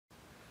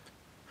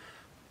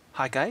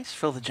Hi guys,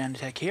 Phil the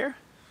Genetech here.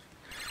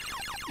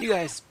 You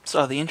guys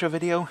saw the intro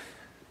video?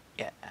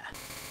 Yeah.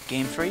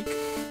 Game Freak?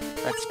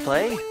 Let's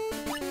play?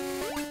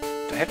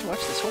 Do I have to watch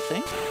this whole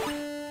thing?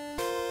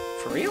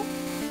 For real?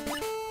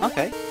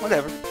 Okay,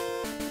 whatever.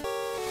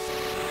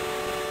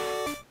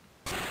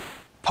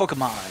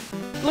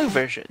 Pokemon. Blue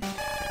version.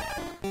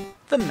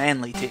 The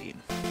manly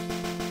team.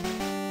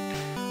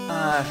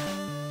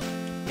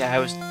 Yeah, I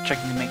was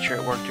checking to make sure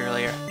it worked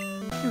earlier.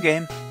 New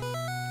game.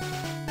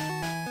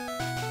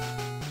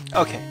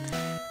 Okay.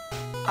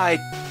 I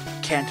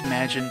can't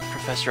imagine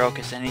Professor Oak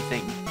as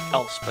anything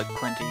else but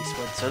Clint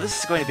Eastwood, so this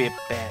is going to be a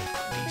bad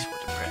Clint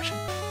Eastwood impression.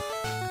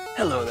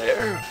 Hello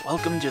there.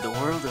 Welcome to the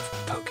world of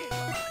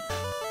Pokemon.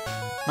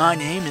 My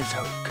name is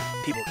Oak.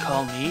 People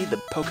call me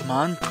the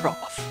Pokemon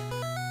Prof.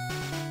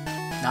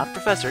 Not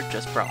Professor,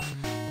 just Prof.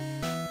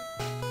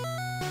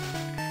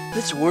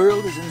 This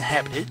world is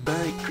inhabited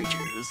by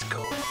creatures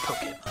called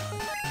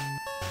Pokemon.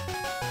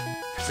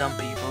 For some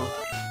people,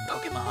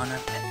 Pokemon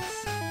are pets.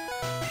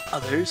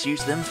 Others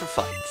use them for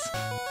fights.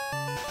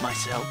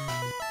 Myself,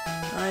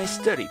 I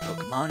study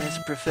Pokemon as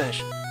a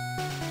profession.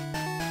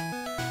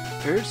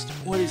 First,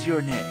 what is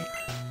your name?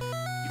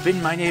 You've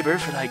been my neighbor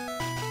for like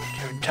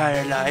your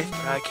entire life,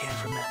 but I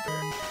can't remember.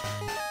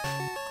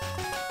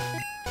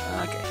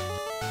 Okay.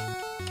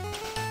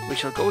 We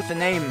shall go with the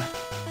name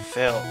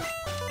Phil.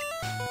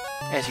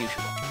 As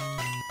usual.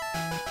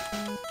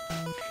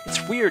 It's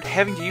weird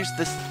having to use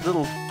this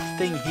little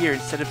thing here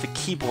instead of the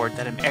keyboard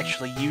that I'm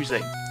actually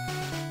using.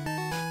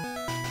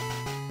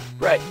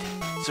 Right,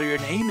 so your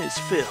name is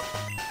Phil.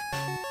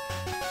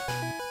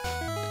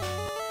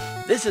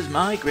 This is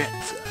my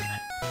grandson.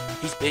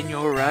 He's been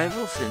your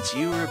rival since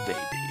you were a baby.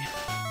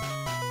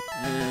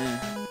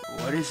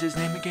 What is his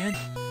name again?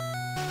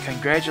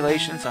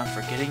 Congratulations on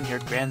forgetting your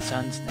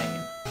grandson's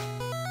name.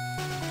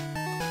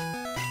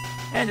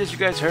 And as you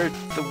guys heard,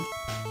 the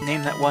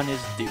name that one is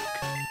Duke.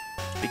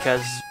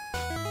 Because,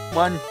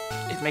 one,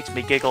 it makes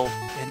me giggle,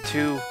 and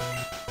two...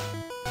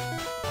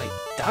 Wait,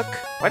 Duck?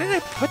 Why did I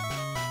put...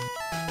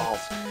 balls?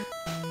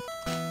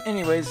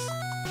 Anyways,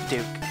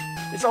 Duke.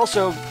 It's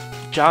also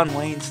John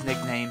Wayne's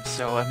nickname,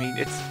 so, I mean,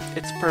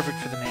 it's perfect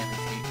for the manly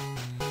team.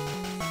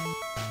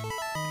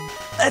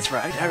 That's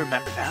right, I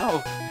remember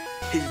now.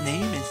 His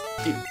name is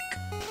Duke.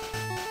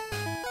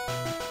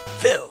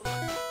 Phil.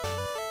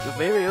 Your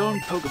very own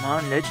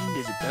Pokemon legend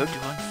is about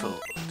to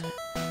unfold.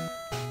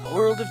 A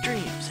world of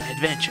dreams and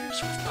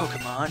adventures with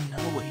Pokemon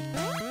await.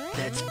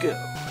 Let's go.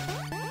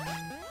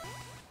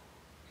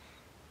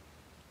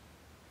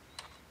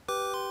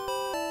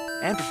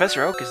 And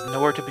Professor Oak is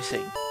nowhere to be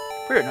seen.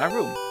 We're in our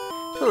room.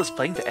 Phil is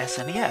playing the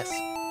SNES.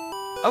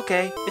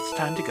 Okay, it's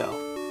time to go.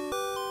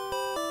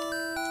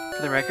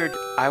 For the record,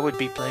 I would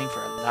be playing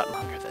for a lot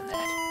longer than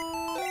that.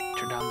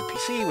 Turn on the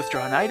PC,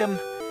 withdraw an item.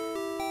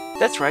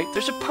 That's right,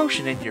 there's a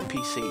potion in your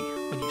PC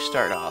when you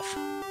start off.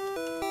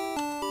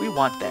 We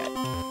want that.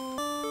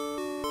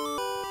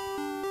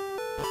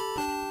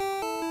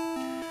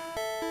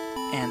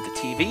 And the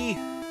TV.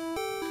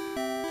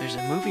 There's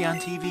a movie on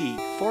TV.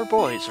 4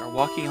 boys are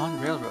walking on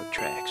railroad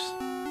tracks.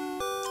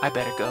 I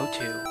better go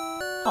too.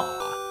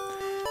 Aww.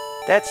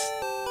 That's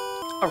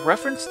a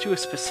reference to a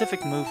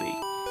specific movie.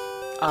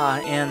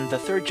 In the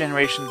 3rd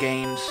generation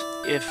games,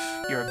 if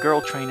you're a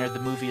girl trainer, the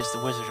movie is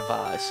The Wizard of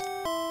Oz.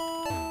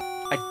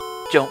 I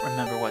don't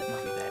remember what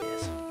movie that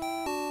is.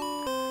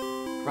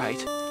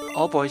 Right.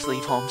 All boys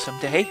leave home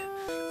someday.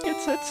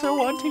 It said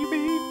so on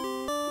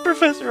TV.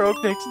 Professor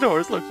Oak next door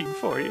is looking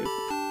for you.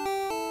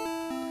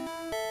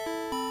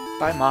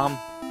 Bye, Mom.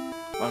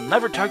 We'll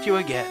never talk to you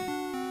again.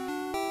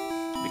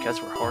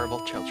 Because we're horrible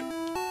children.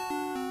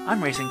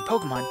 I'm raising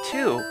Pokemon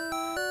too.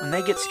 When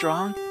they get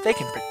strong, they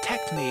can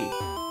protect me.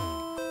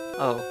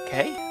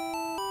 Okay.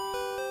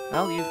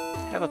 Well, you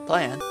have a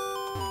plan.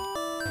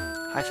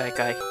 Hi, fat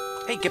guy.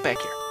 Hey, get back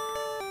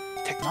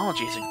here.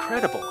 Technology is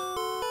incredible.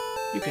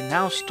 You can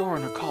now store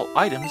and recall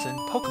items and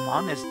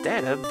Pokemon as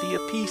data via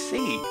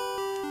PC.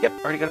 Yep,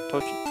 already got a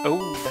potion.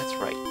 Oh, that's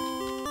right.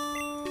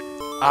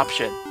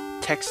 Option.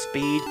 Text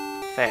speed.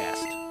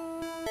 Fast.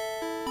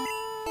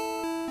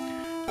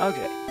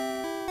 Okay.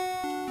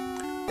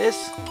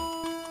 This...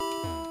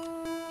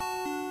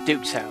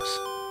 Duke's house.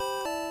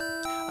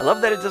 I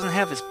love that it doesn't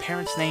have his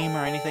parents' name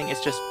or anything,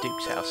 it's just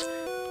Duke's house.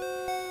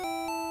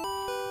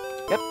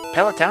 Yep,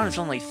 Pallet Town is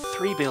only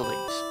 3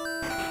 buildings.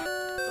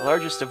 The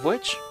largest of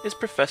which is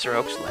Professor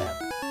Oak's lab.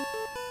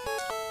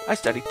 I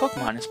study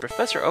Pokemon as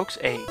Professor Oak's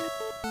aide.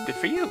 Good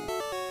for you.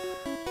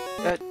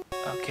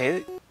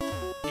 Okay,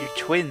 you're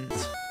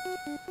twins.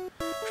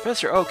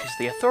 Professor Oak is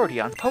the authority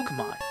on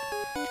Pokemon.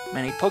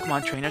 Many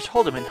Pokemon trainers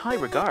hold him in high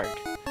regard.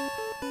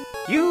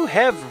 You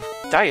have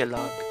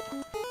dialogue.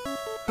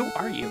 Who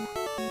are you?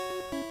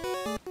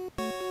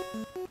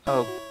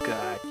 Oh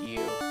god,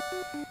 you.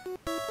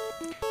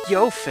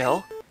 Yo,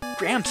 Phil.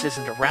 Gramps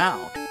isn't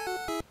around.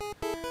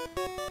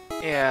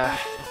 Yeah.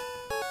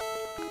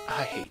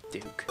 I hate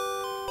Duke.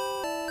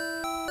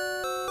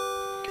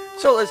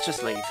 So let's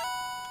just leave.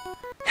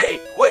 Hey,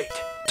 wait!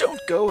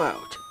 Don't go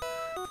out.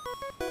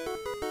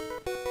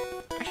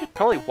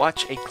 probably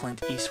watch a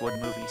Clint Eastwood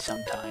movie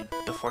sometime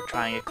before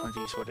trying a Clint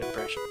Eastwood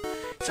impression.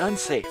 It's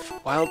unsafe.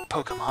 Wild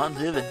Pokemon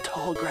live in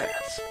tall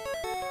grass.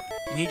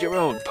 You need your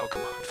own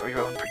Pokemon for your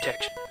own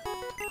protection.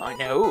 I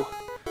know.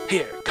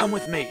 Here, come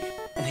with me.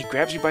 And he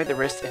grabs you by the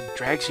wrist and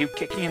drags you,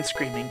 kicking and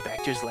screaming,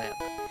 back to his lab.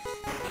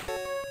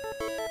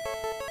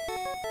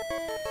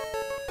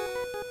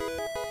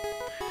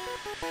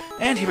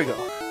 And here we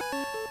go.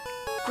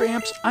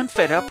 Gramps, I'm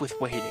fed up with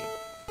waiting.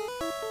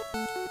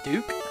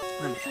 Duke?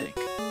 Let me think.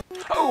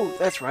 Oh,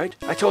 that's right.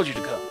 I told you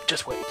to come.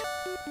 Just wait.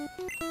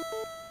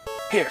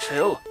 Here,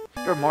 Phil.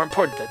 You're more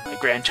important than my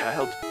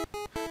grandchild.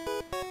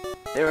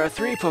 There are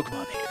 3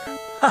 Pokemon here.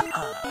 Ha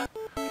ha.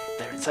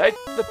 They're inside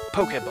the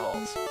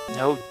Pokeballs.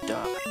 No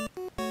duh.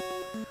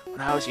 When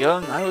I was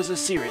young, I was a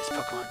serious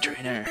Pokemon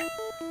trainer.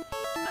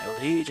 My old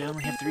age, I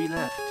only have 3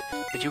 left.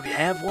 But you can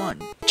have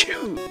 1.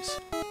 Choose!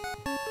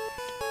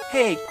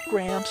 Hey,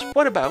 Gramps,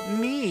 what about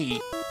me?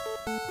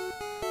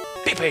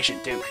 Be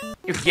patient, Duke.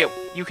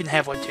 You can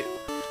have 1 too.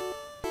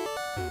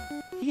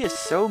 He is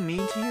so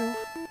mean to you,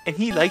 and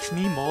he likes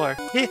me more.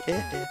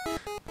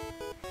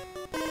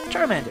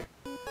 Charmander,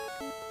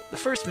 the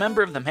first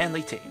member of the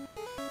manly team.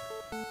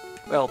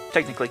 Well,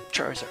 technically,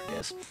 Charizard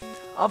is.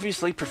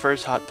 Obviously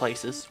prefers hot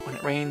places. When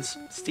it rains,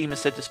 steam is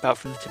said to spout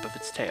from the tip of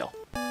its tail.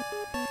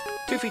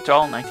 2 feet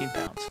tall, 19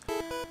 pounds.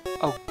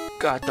 Oh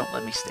god, don't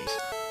let me sneeze.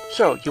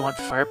 So, you want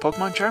the fire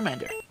Pokemon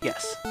Charmander?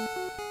 Yes.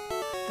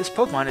 This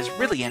Pokemon is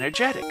really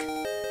energetic.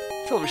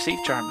 Phil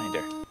received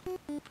Charmander.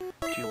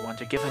 Do you want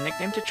to give a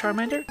nickname to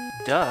Charmander?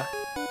 Duh.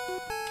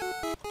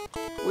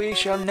 We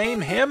shall name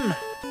him...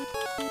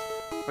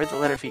 Where'd the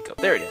letter V go?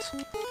 There it is.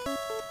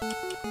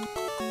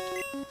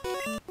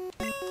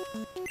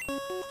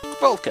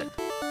 Vulcan.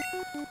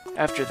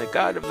 After the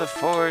god of the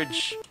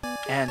forge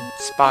and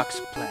Spock's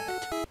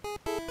planet.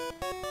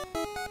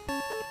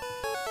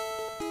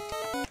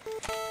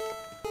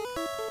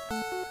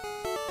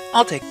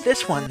 I'll take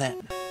this one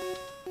then.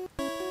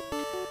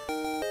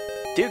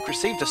 Duke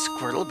received a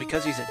Squirtle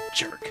because he's a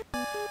jerk.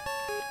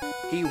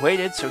 He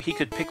waited so he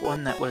could pick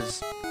one that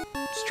was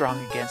strong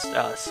against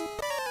us.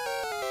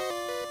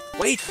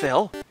 Wait,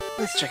 Phil.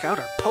 Let's check out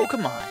our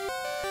Pokemon.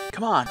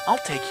 Come on, I'll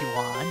take you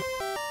on.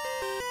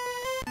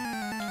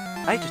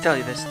 I hate to tell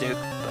you this, Duke,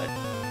 but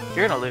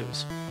you're gonna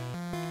lose.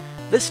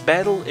 This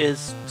battle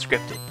is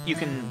scripted. You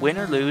can win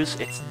or lose,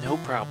 it's no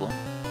problem.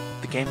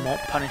 The game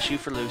won't punish you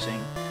for losing.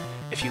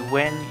 If you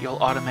win, you'll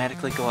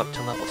automatically go up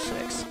to level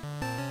 6.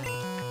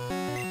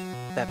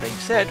 That being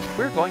said,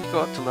 we're going to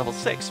go up to level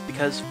 6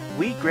 because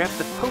we grabbed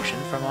the potion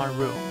from our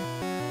room.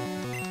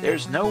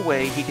 There's no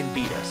way he can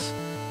beat us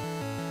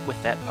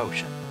with that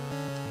potion.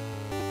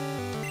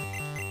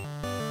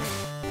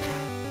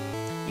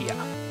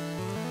 Yeah.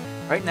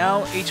 Right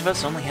now, each of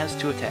us only has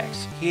 2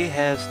 attacks. He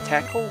has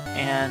Tackle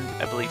and,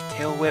 I believe,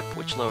 Tail Whip,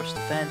 which lowers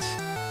defense.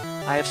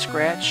 I have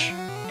Scratch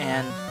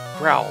and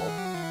Growl.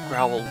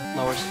 Growl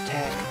lowers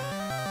attack.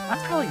 I'm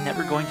probably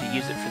never going to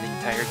use it for the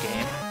entire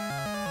game.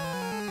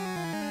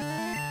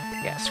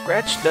 Yeah,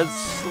 Scratch does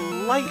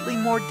slightly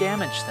more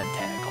damage than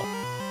Tackle.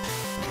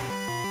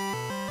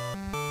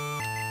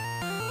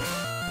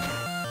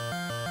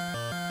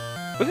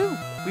 Woohoo!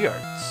 We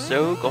are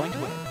so going to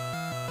win.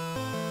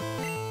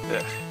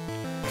 Ugh.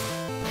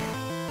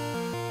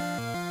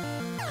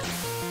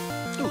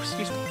 Ooh,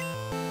 excuse me.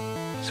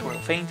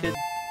 Squirtle fainted.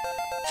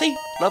 See?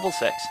 Level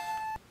 6.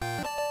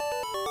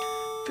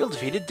 Phil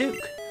defeated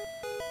Duke.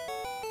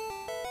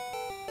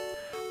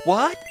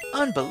 What?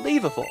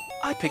 Unbelievable!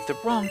 I picked the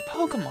wrong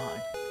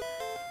Pokemon!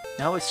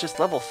 No, it's just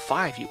level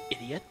 5, you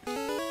idiot.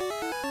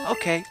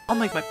 Okay, I'll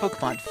make my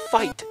Pokemon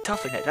fight to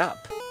toughen it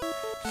up.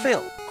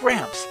 Phil,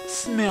 Gramps,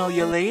 smell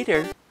you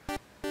later.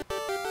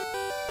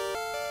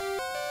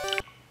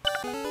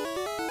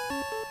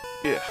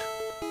 Ugh.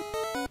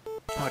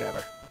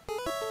 Whatever.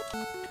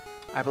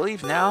 I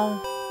believe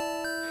now...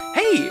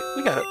 Hey!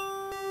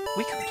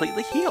 We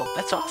completely healed.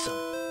 That's awesome.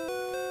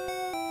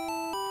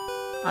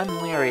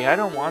 I'm leery. I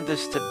don't want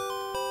this to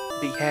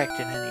be hacked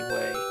in any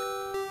way.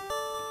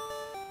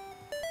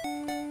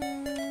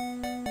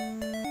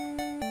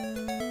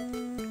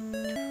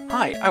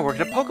 Hi, I work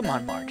at a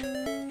Pokemon Mart.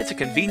 It's a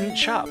convenient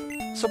shop,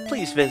 so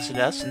please visit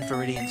us in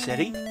Viridian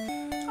City.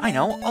 I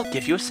know, I'll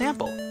give you a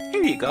sample.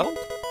 Here you go.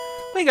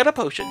 We got a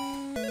potion.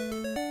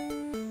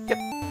 Yep.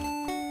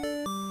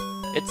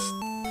 It's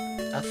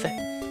a thing.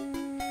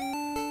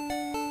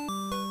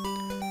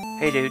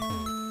 Hey, dude.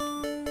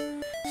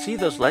 See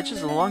those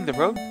ledges along the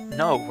road?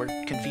 No, we're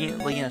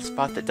conveniently in a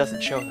spot that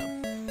doesn't show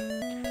them.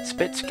 It's a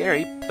bit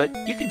scary, but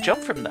you can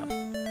jump from them.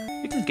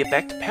 You can get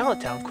back to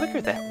Pallet Town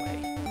quicker that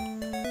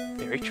way.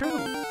 Very true.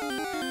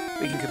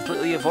 We can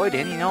completely avoid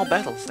any and all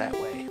battles that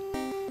way.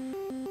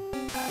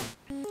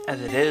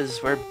 As it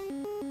is, we're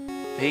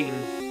being...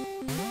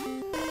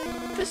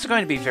 This is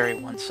going to be very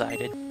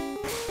one-sided.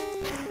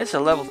 It's a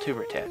level 2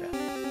 Rattata.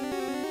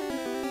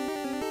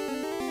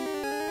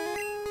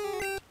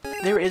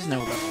 There is no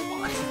level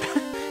 1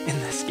 in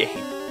this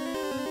game.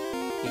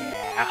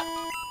 Yeah.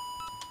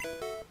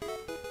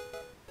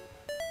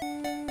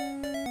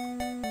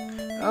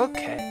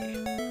 Okay.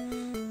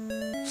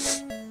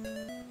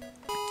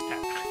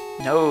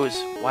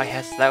 knows why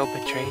hast thou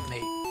betrayed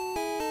me.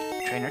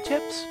 Trainer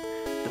tips.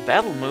 The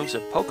battle moves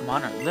of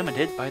Pokemon are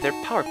limited by their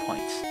power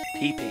points,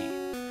 PP.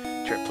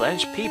 To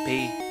replenish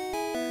PP,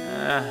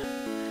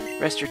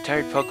 rest your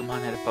tired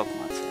Pokemon at a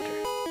Pokemon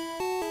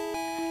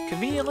Center.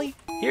 Conveniently,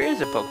 here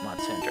is a Pokemon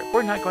Center.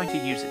 We're not going to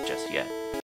use it just yet.